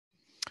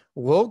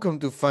Welcome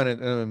to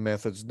Finite Element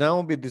Methods. Now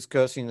we'll be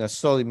discussing a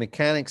solid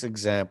mechanics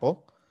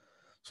example.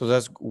 So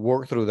let's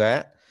work through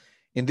that.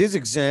 In this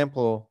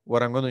example,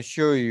 what I'm going to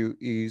show you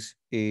is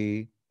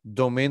a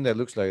domain that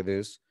looks like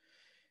this.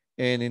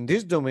 And in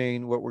this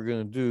domain, what we're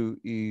going to do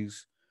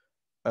is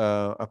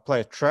apply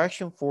a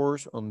traction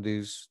force on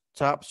this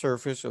top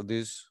surface of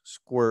this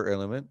square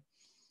element,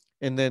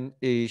 and then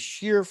a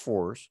shear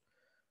force,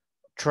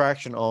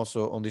 traction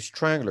also on this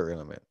triangular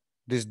element.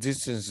 This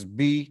distance is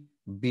B,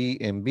 B,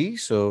 and B.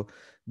 So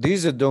this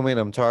is the domain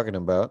I'm talking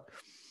about.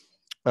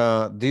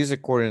 These are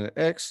coordinate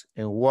X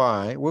and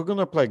Y. We're going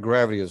to apply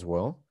gravity as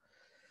well.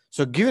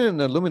 So given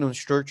an aluminum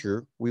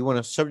structure, we want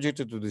to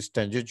subject it to this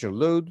tangential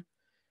load.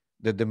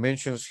 The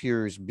dimensions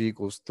here is B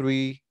equals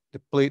 3. The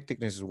plate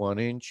thickness is 1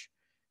 inch.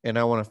 And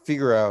I want to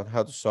figure out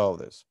how to solve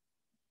this.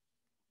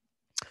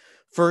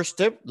 First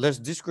step, let's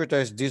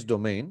discretize this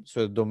domain.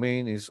 So the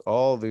domain is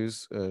all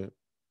this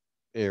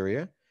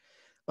area.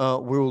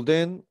 We will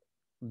then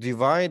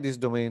divide this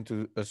domain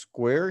into a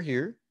square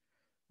here,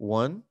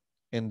 1,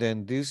 and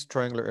then this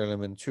triangular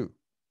element 2.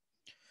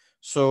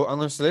 So I'm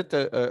going to select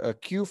a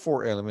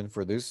Q4 element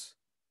for this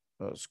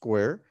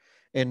square.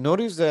 And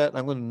notice that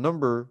I'm going to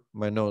number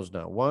my nodes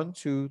now. 1,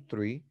 2,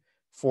 3,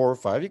 4,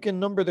 5. You can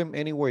number them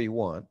anywhere you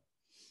want.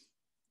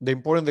 The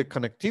important the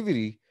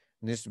connectivity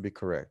needs to be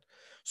correct.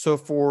 So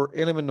for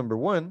element number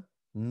 1,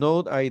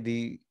 node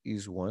ID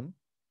is 1.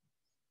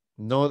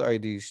 Node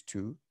ID is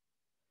 2.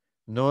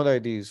 Node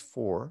ID is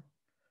 4.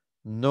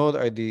 Node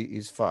ID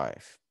is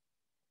 5.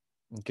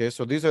 Okay,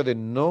 so these are the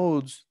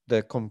nodes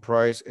that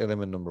comprise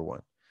element number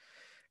 1.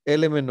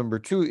 Element number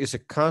 2 is a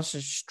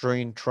constant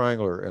strain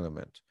triangular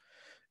element,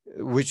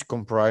 which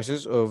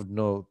comprises of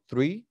node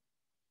 3,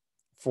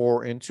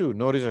 4, and 2.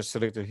 Notice I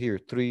selected here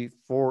 3,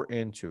 4,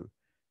 and 2.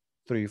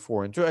 3,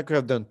 4, and 2. I could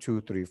have done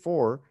 2, 3,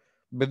 4,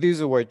 but this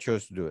is why I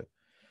chose to do it.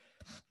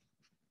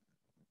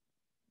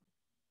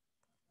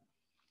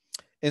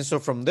 And so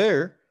from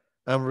there,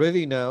 I'm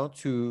ready now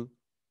to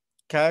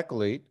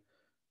calculate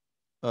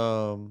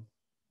what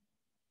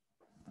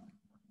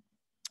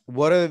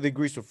are the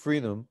degrees of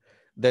freedom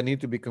that need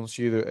to be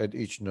considered at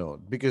each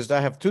node, because I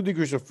have 2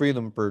 degrees of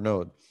freedom per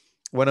node.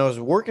 When I was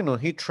working on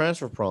heat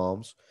transfer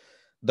problems,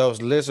 that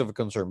was less of a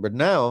concern, but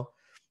now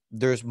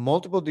there's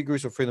multiple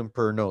degrees of freedom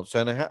per node.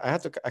 So and I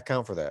have to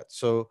account for that.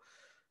 So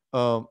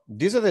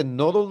these are the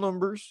nodal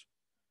numbers,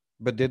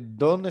 but they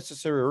don't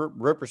necessarily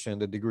represent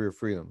the degree of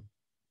freedom.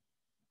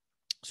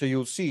 So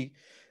you'll see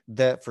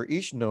that for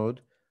each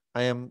node,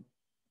 I am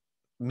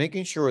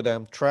making sure that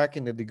I'm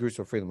tracking the degrees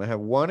of freedom. I have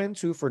 1 and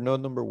 2 for node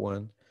number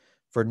 1.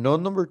 For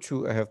node number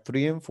 2, I have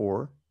 3 and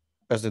 4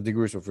 as the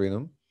degrees of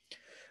freedom.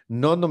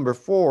 Node number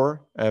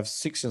 4, I have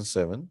 6 and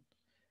 7.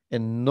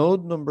 And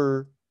node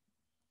number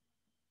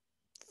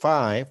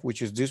 5,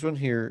 which is this one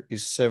here,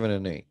 is 7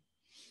 and 8.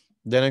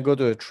 Then I go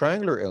to a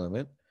triangular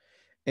element,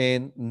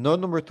 and node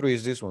number 3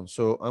 is this one.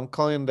 So I'm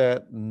calling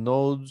that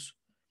nodes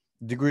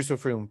degrees of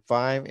freedom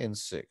 5 and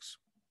 6.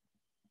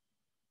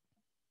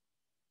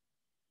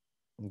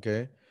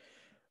 Okay.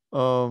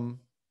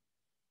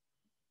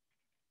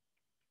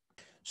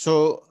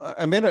 So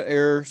I made an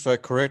error, so I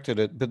corrected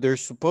it, but there's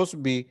supposed to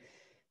be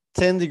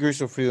 10 degrees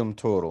of freedom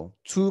total,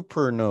 2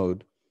 per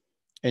node.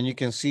 And you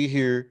can see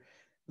here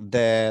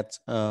that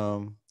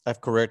I've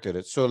corrected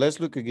it. So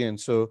let's look again.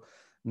 So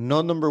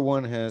node number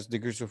 1 has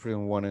degrees of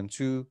freedom 1 and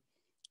 2.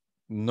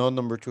 Node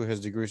number 2 has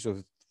degrees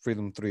of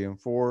freedom 3 and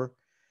 4.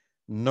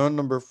 Node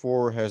number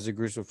 4 has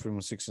degrees of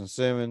freedom 6 and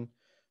 7.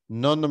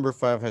 Node number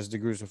 5 has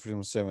degrees of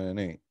freedom 7 and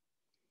 8.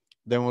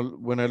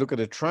 Then when I look at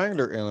the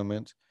triangular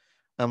element,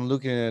 I'm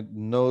looking at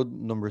node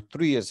number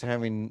 3 as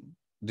having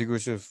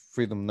degrees of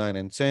freedom 9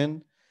 and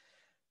 10.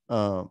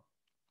 Node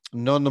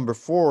number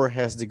 4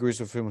 has degrees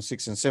of freedom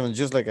 6 and 7,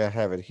 just like I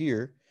have it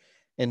here.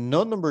 And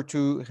node number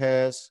 2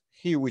 has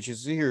here, which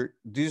is here,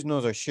 these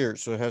nodes are shared,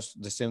 so it has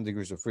the same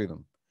degrees of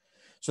freedom.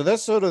 So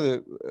that's sort of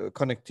the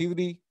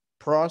connectivity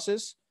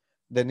process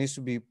that needs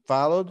to be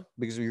followed,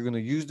 because you're going to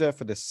use that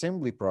for the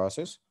assembly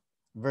process.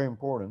 Very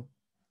important.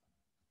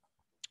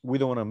 We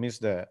don't want to miss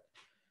that.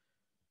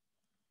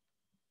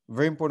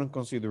 Very important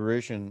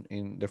consideration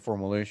in the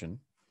formulation.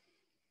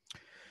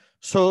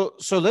 So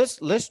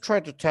let's try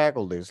to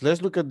tackle this.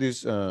 Let's look at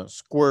this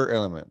square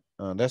element.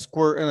 That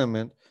square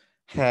element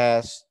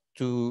has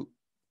to,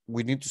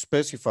 we need to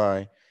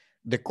specify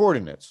the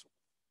coordinates.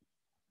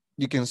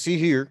 You can see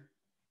here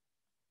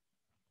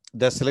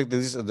that selected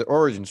this at the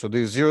origin. So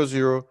there's 0,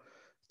 0,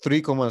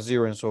 3,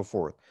 0, and so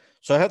forth.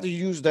 So I have to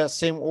use that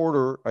same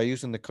order I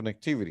use in the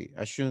connectivity.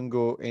 I shouldn't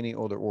go any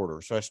other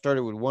order. So I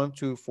started with 1,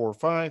 2, 4,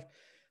 5.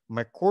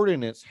 My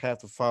coordinates have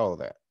to follow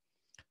that.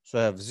 So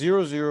I have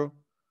 0, 0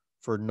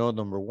 for node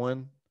number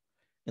 1.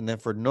 And then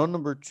for node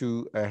number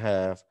 2, I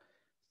have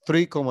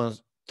 3,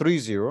 3,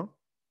 0.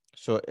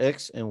 So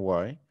X and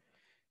Y.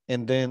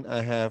 And then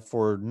I have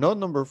for node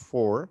number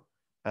 4,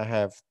 I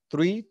have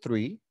 3,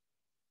 3.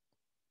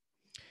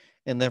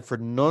 And then for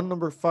node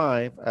number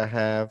 5, I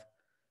have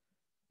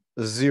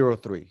 0,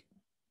 3.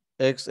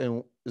 X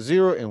and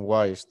 0 and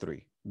Y is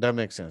 3. That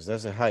makes sense.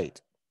 That's a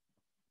height.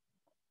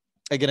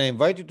 Again, I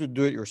invite you to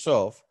do it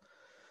yourself.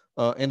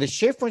 And the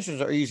shape functions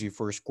are easy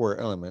for a square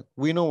element.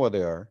 We know what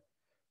they are.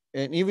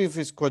 And even if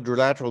it's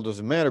quadrilateral,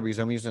 doesn't matter because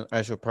I'm using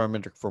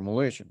isoparametric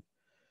formulation.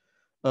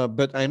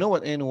 But I know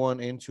what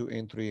n1,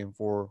 n2, n3, and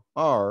 4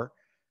 are.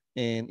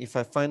 And if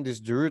I find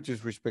these derivatives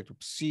with respect to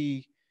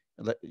c,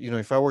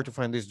 if I were to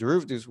find these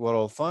derivatives, what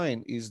I'll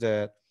find is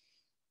that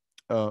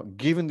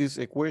given this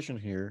equation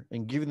here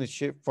and given the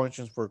shape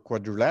functions for a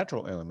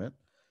quadrilateral element,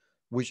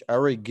 which I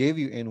already gave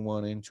you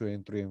n1,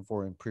 n2, n3, and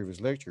 4 in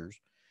previous lectures,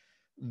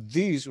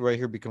 these right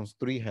here becomes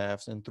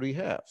 3/2 and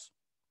 3/2.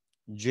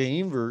 J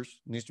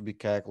inverse needs to be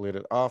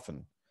calculated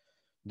often.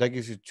 That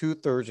gives you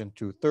 2/3 and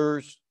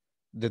 2/3.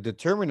 The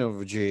determinant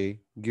of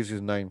J gives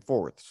you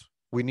 9/4.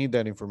 We need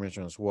that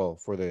information as well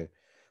for the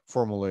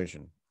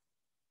formulation.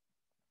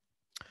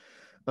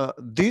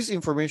 These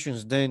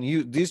informations then,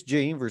 this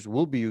J inverse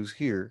will be used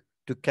here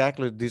to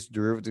calculate these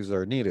derivatives that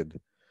are needed.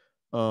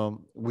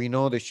 We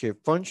know the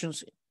shape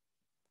functions,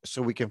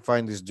 so we can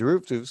find these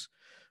derivatives.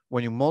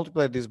 When you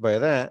multiply this by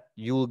that,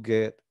 you will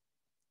get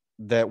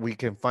that we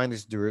can find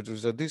these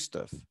derivatives of this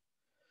stuff.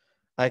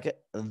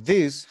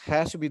 This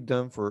has to be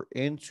done for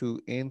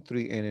N2,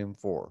 N3, and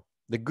N4.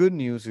 The good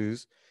news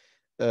is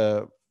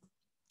uh,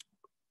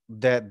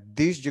 that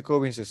this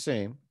Jacobian is the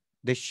same.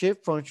 The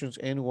shape functions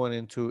N1,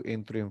 N2,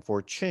 N3, and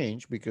 4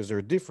 change because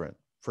they're different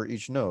for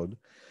each node,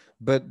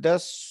 but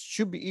that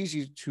should be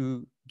easy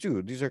to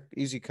do. These are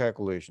easy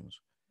calculations.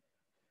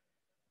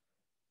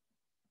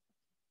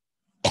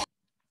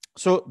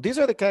 So these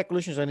are the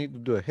calculations I need to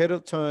do ahead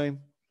of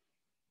time.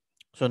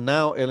 So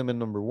now element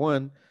number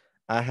 1,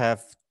 I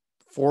have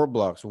 4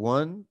 blocks.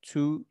 1,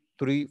 2,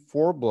 3,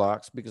 4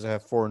 blocks because I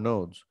have 4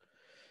 nodes.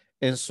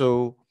 And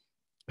so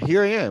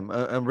here I am.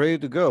 I'm ready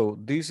to go.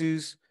 This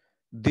is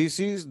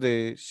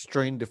the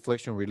strain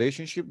deflection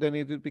relationship that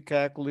needed to be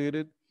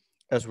calculated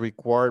as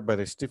required by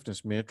the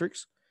stiffness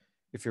matrix,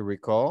 if you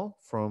recall,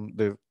 from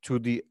the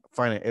 2D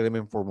finite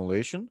element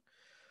formulation.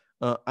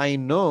 I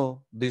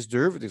know these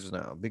derivatives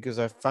now because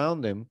I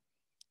found them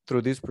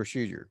through this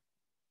procedure.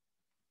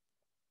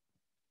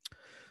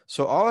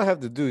 So all I have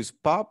to do is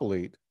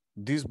populate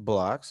these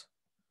blocks,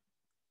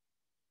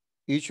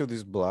 each of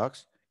these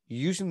blocks,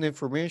 using the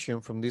information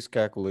from these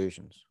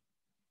calculations.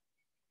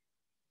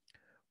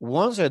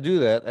 Once I do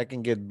that, I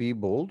can get B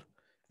bold,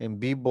 and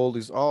B bold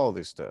is all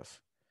this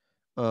stuff.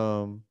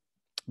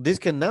 This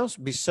can now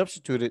be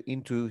substituted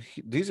into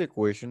this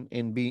equation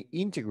and be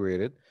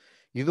integrated.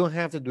 You don't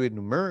have to do it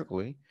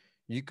numerically.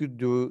 You could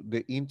do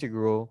the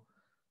integral.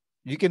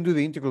 You can do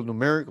the integral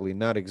numerically,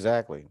 not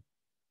exactly.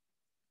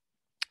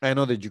 I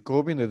know the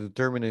Jacobian, the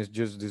determinant is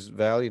just this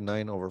value,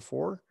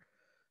 9/4.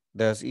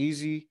 That's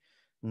easy.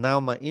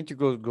 Now my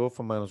integrals go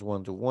from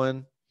 -1 to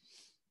 1.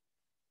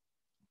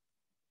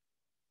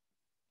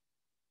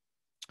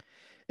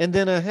 And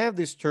then I have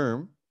this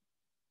term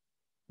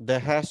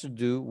that has to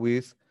do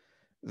with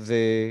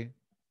the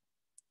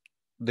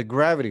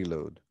gravity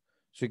load.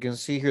 So you can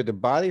see here the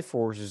body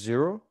force is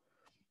 0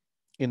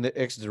 in the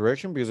x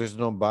direction because there's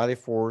no body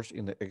force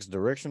in the x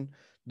direction.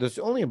 There's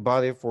only a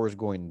body force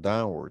going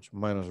downwards,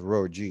 minus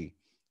rho g.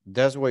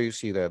 That's why you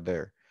see that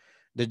there.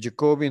 The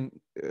Jacobian,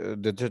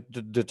 the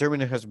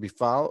determinant has to be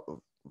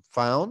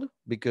found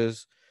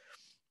because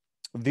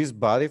this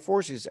body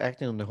force is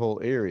acting on the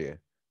whole area,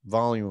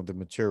 volume of the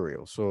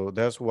material. So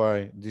that's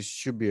why this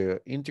should be an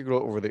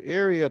integral over the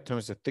area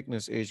times the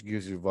thickness h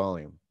gives you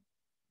volume.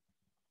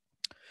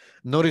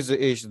 Notice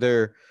the h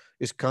there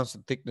is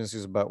constant thickness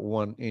is about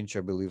 1 inch,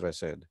 I believe I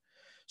said.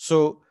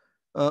 So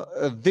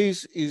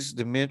this is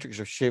the matrix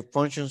of shape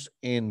functions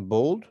in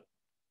bold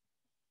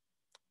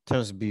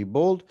times B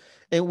bold.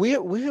 And we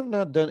have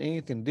not done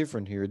anything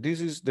different here. This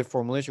is the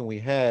formulation we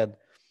had,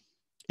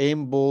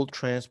 M bold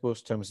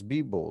transpose times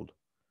B bold,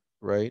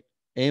 right?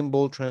 M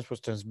bold transpose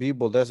times B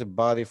bold, that's the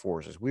body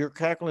forces. We are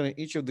calculating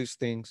each of these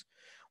things.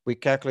 We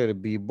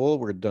calculated B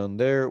bold, we're done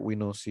there. We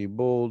know C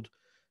bold,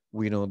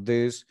 we know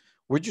this.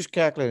 We're just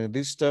calculating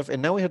this stuff.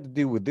 And now we have to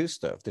deal with this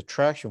stuff, the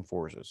traction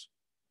forces.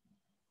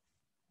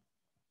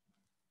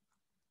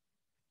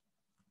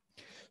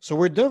 So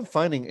we're done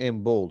finding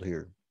M bold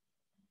here.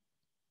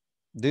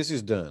 This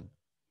is done.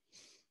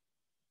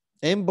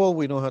 M bold,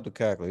 we know how to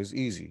calculate. It's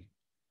easy.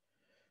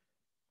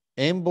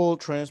 M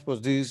bold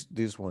transpose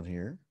this one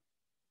here.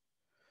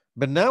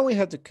 But now we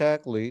have to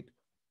calculate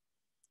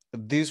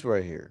this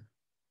right here.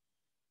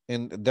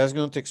 And that's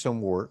going to take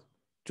some work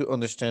to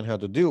understand how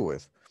to deal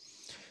with.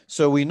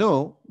 So we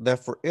know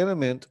that for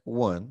element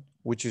 1,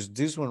 which is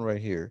this one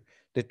right here,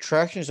 the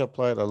traction is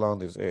applied along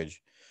this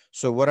edge.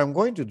 So what I'm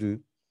going to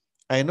do,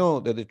 I know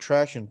that the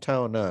traction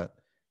tau naught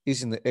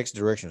is in the x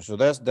direction. So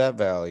that's that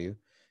value.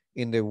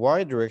 In the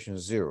y direction,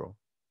 0.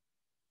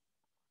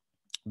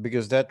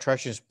 Because that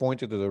traction is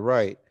pointed to the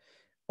right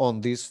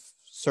on this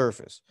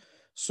surface.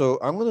 So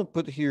I'm going to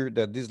put here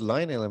that this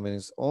line element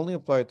is only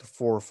applied to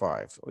 4 or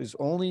 5.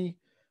 So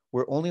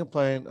we're only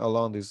applying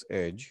along this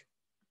edge.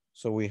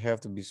 So we have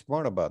to be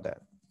smart about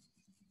that.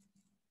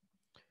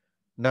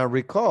 Now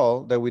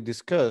recall that we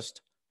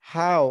discussed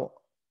how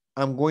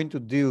I'm going to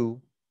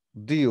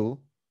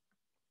deal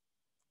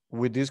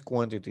with this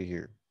quantity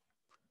here.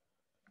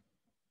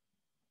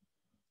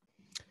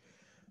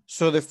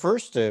 So the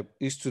first step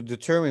is to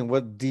determine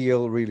what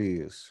DL really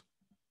is.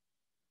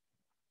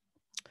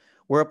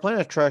 We're applying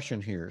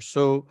attraction here.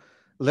 So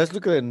let's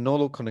look at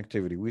nodal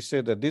connectivity. We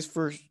said that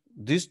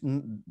this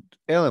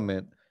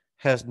element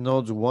has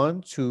nodes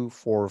 1, 2,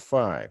 4,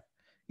 5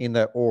 in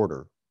that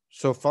order.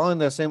 So following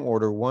that same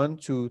order, 1,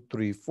 2,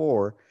 3,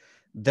 4,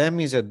 that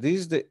means that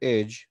this is the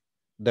edge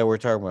that we're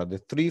talking about, the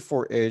 3,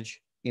 4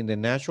 edge in the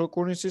natural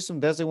coordinate system.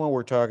 That's the one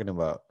we're talking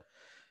about.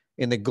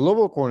 In the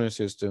global coordinate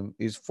system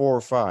is 4,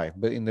 5,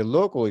 but in the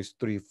local is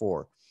 3,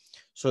 4.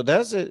 So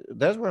that's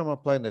where I'm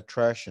applying the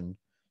attraction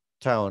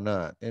tau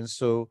naught. And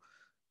so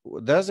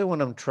that's the one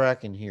I'm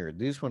tracking here,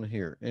 this one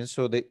here. And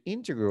so the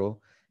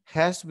integral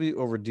has to be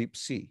over deep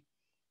C,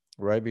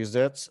 right? Because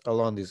that's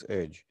along this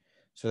edge.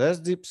 So that's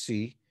deep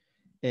C.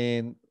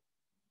 And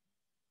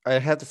I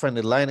have to find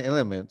the line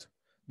element.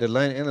 The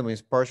line element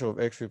is partial of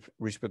x with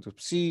respect to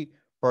C,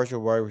 partial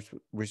of y with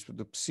respect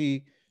to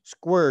C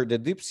squared. The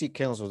deep C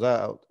cancels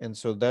out. And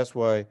so that's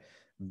why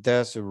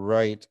that's the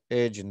right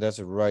edge and that's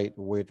the right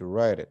way to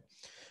write it.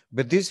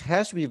 But this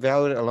has to be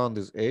valid along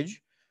this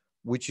edge,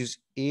 which is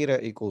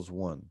eta equals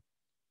 1.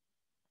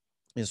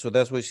 And so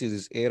that's why you see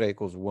this eta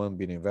equals 1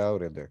 being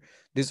evaluated there.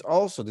 This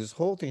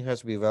whole thing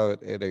has to be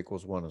evaluated eta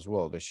equals 1 as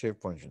well, the shape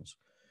functions.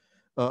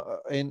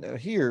 And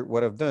here,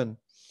 what I've done,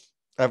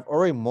 I've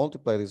already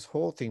multiplied this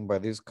whole thing by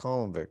this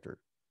column vector.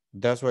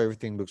 That's why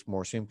everything looks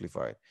more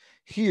simplified.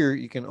 Here,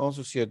 you can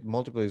also see it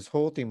multiply this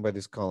whole thing by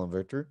this column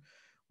vector,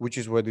 which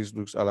is why this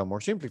looks a lot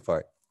more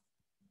simplified.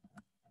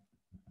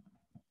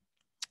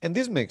 And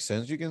this makes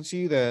sense. You can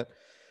see that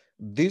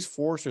these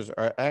forces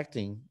are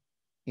acting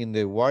in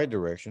the y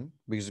direction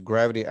because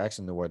gravity acts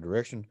in the y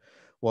direction,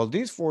 while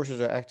these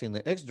forces are acting in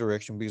the x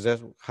direction because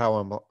that's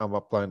how I'm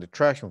applying the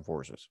traction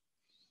forces.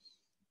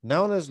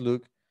 Now let's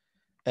look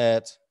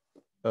at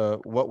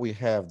what we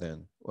have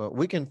then.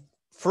 We can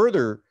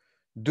further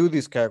do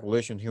this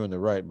calculation here on the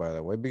right, by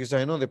the way, because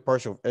I know the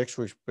partial of x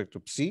with respect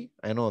to c.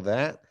 I know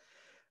that.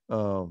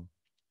 And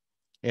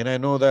I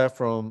know that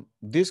from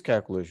this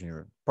calculation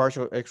here,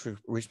 partial of x with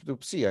respect to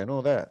c. I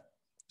know that.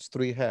 It's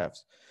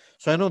 3/2.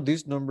 So I know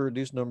this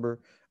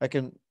number, I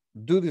can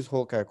do this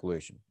whole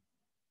calculation.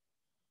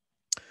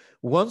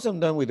 Once I'm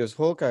done with this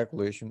whole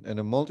calculation and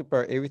I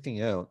multiply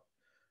everything out,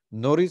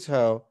 notice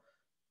how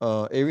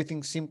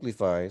everything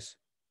simplifies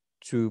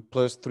to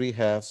plus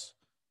 3/2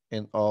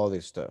 and all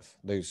this stuff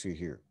that you see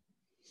here.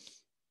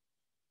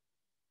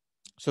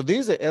 So this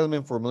is the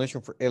element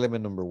formulation for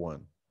element number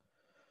 1.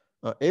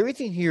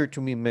 Everything here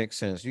to me makes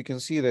sense. You can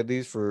see that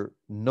these for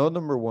node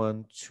number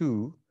 1,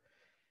 2,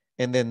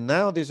 and then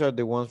now these are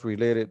the ones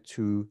related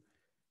to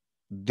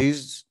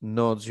these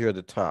nodes here at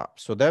the top.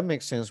 So that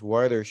makes sense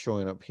why they're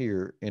showing up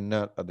here and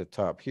not at the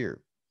top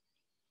here.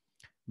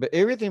 But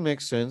everything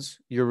makes sense.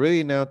 You're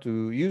ready now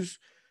to use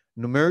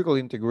numerical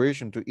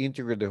integration to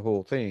integrate the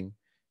whole thing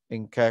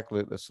and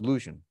calculate a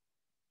solution.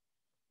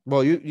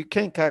 Well, you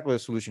can't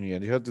calculate a solution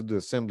yet. You have to do the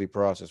assembly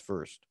process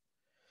first.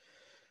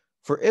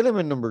 For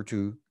element number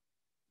 2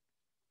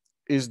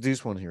 is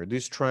this one here,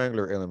 this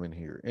triangular element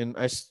here. And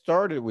I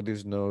started with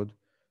this node,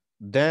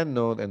 that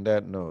node, and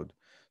that node.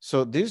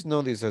 So this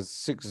node is at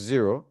 6,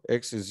 0.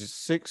 X is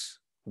 6,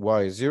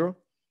 Y is 0.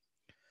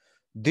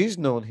 This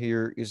node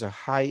here is a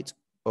height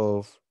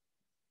of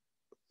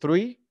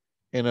 3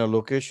 and a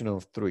location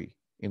of 3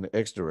 in the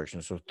X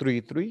direction. So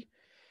 3, 3.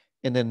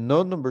 And then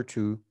node number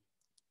 2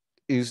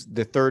 is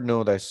the third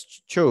node I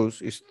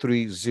chose is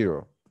 3,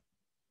 0.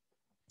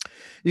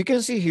 You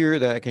can see here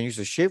that I can use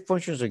the shape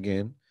functions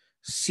again.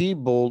 C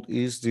bold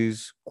is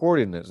these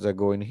coordinates that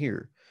go in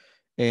here.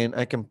 And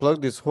I can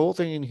plug this whole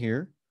thing in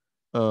here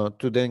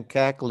to then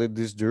calculate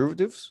these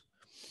derivatives.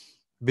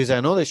 Because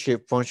I know the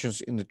shape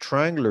functions in the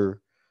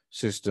triangular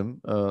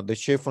system, the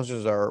shape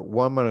functions are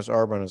 1 minus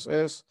r minus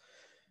s.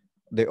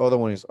 The other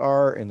one is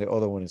r, and the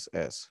other one is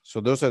s.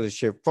 So those are the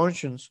shape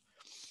functions.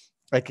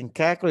 I can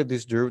calculate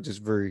these derivatives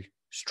very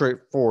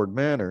straightforward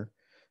manner.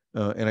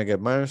 And I get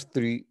minus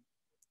 3,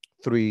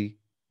 3,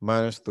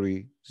 minus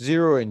 3,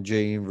 0, and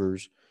J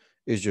inverse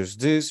is just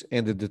this,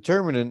 and the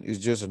determinant is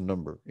just a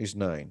number, is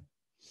 9.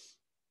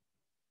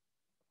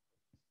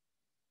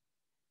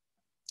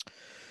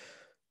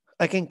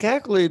 I can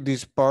calculate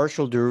these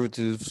partial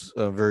derivatives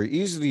very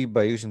easily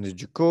by using the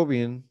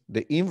Jacobian,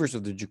 the inverse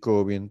of the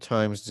Jacobian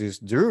times these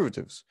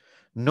derivatives.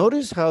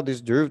 Notice how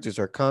these derivatives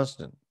are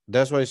constant.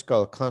 That's why it's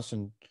called a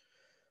constant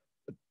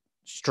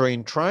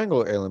strain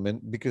triangle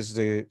element, because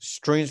the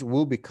strains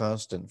will be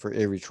constant for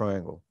every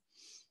triangle.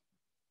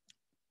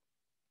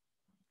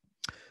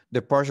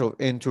 The partial of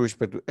n to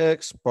respect to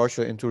x,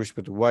 partial n to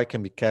respect to y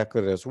can be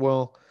calculated as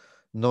well.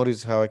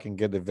 Notice how I can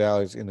get the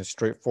values in a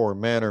straightforward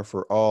manner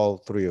for all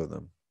 3 of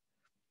them.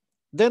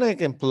 Then I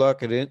can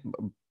plug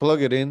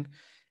it in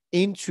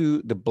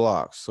into the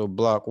blocks. So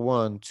block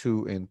 1,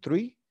 2, and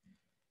 3.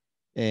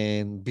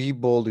 And B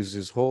bold is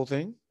this whole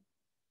thing.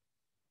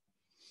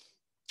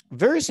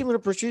 Very similar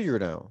procedure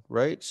now,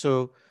 right?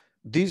 So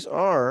these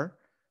are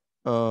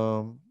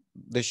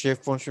the shape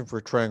function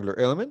for triangular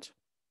element.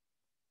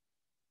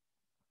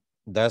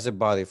 That's the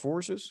body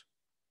forces.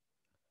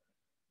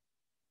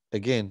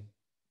 Again,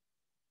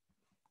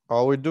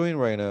 all we're doing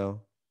right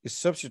now is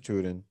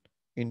substituting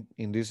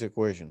in this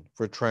equation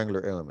for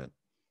triangular element.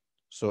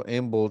 So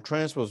M bold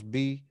transpose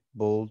B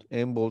bold,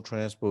 M bold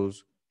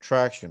transpose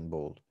traction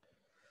bold.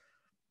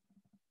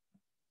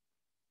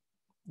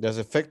 That's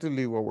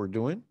effectively what we're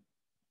doing.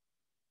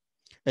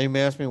 And you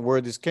may ask me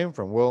where this came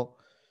from. Well,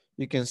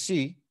 you can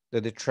see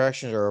that the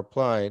tractions are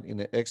applied in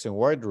the X and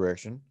Y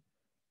direction.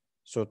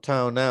 So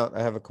tau naught,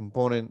 I have a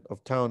component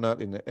of tau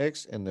naught in the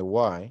X and the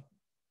Y.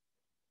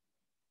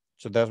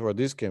 So that's where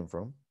this came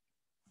from.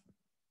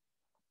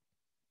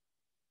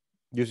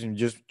 Using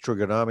just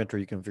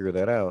trigonometry, you can figure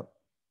that out.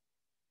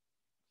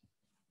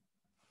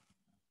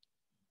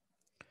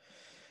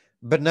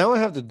 But now I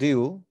have to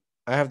deal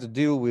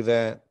with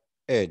that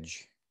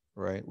edge,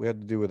 right? We have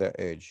to deal with that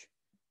edge.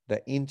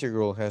 That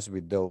integral has to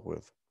be dealt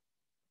with.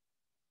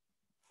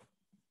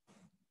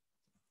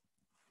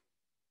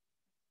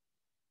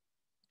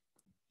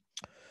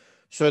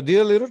 So I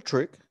did a little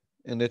trick,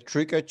 and the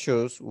trick I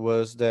chose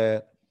was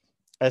that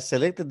I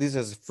selected this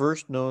as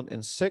first node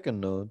and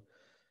second node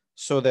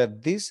so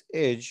that this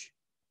edge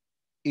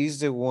is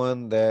the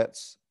one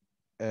that's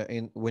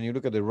when you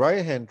look at the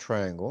right hand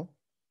triangle,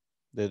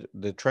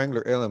 the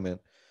triangular element,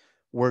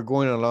 we're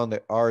going along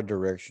the R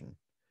direction.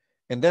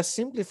 And that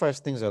simplifies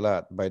things a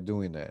lot by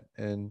doing that.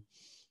 And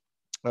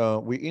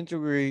we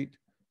integrate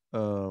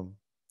in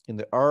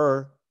the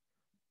R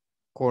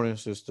coordinate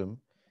system,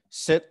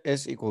 set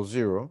S equals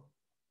 0.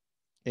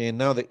 And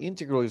now the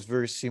integral is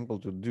very simple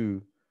to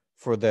do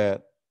for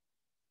that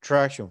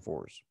traction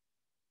force.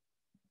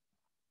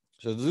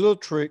 So the little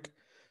trick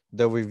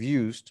that we've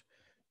used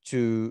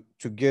to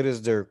get us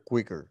there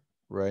quicker,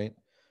 right?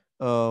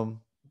 And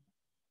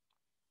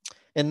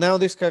now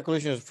this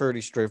calculation is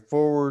fairly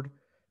straightforward.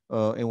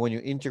 And when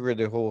you integrate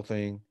the whole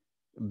thing,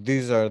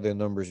 these are the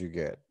numbers you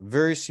get.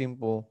 Very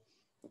simple,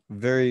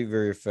 very,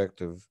 very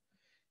effective,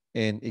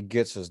 and it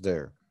gets us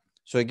there.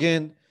 So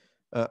again,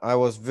 I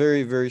was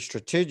very, very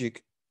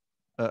strategic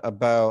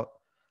about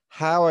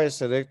how I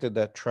selected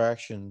that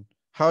traction,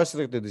 how I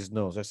selected these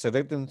nodes. I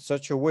selected in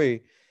such a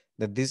way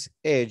that this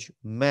edge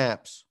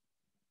maps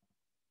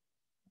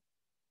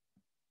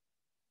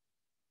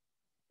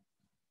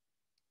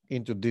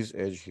into this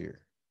edge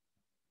here.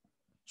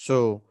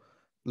 So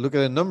look at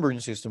the numbering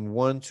system,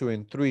 1, 2,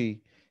 and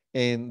 3,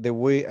 and the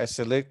way I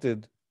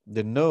selected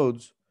the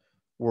nodes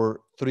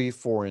were 3,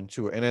 4, and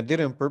 2. And I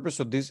did it on purpose,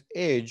 so this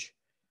edge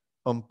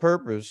on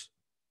purpose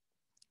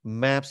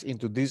maps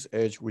into this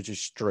edge, which is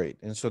straight.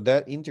 And so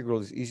that integral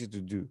is easy to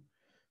do.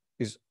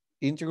 It's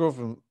integral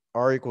from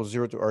r equals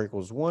 0 to r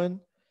equals 1.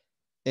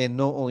 And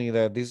not only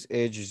that, this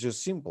edge is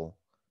just simple.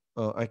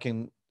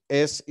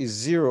 S is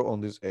 0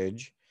 on this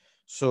edge.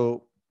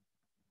 So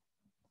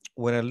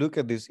when I look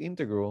at this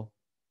integral,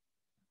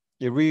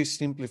 it really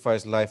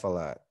simplifies life a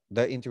lot.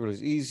 That integral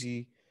is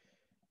easy.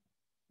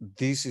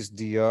 This is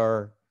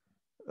dr.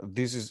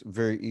 This is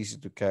very easy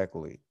to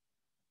calculate.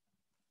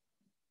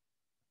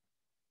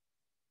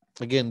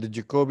 Again, the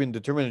Jacobian,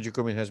 determinant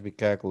Jacobian has to be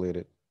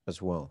calculated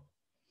as well.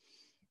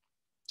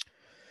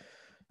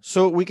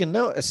 So we can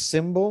now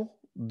assemble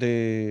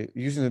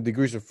using the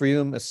degrees of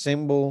freedom,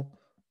 assemble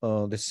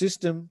the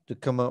system to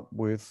come up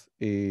with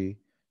the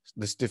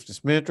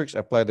stiffness matrix,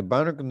 apply the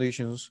boundary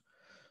conditions,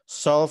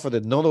 solve for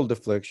the nodal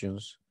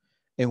deflections.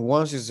 And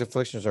once these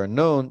deflections are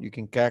known, you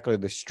can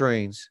calculate the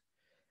strains.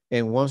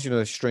 And once you know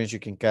the strains, you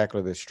can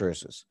calculate the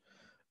stresses.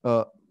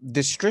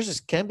 The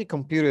stresses can be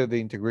computed at the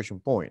integration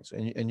points,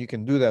 and you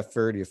can do that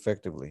fairly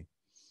effectively.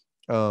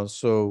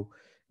 So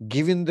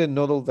given the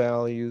nodal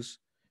values,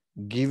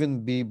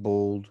 given B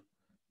bold,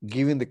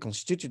 given the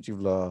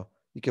constitutive law,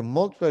 you can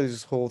multiply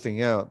this whole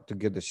thing out to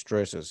get the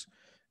stresses.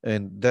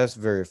 And that's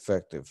very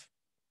effective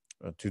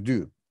to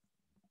do.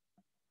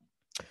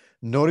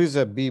 Notice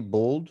that B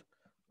bold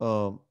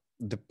could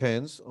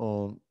depend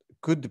on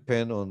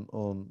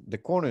the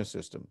coordinate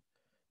system,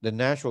 the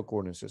natural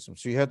coordinate system.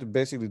 So you have to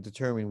basically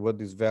determine what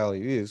this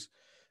value is.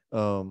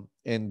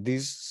 And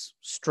this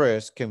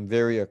stress can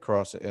vary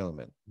across the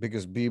element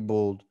because B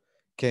bold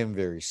can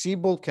vary. C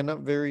bold cannot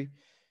vary.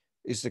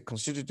 It's the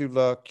constitutive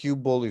law. Q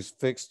bold is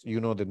fixed. You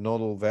know the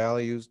nodal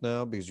values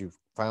now because you've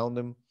found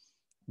them.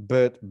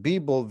 But B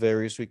bold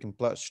varies, so you can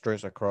plot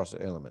stress across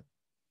the element.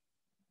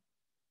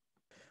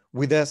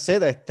 With that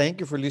said, I thank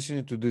you for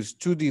listening to this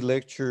 2D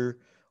lecture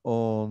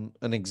on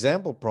an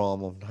example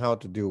problem on how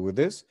to deal with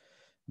this.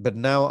 But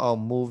now I'll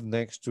move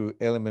next to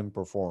element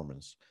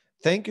performance.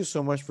 Thank you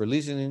so much for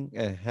listening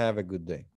and have a good day.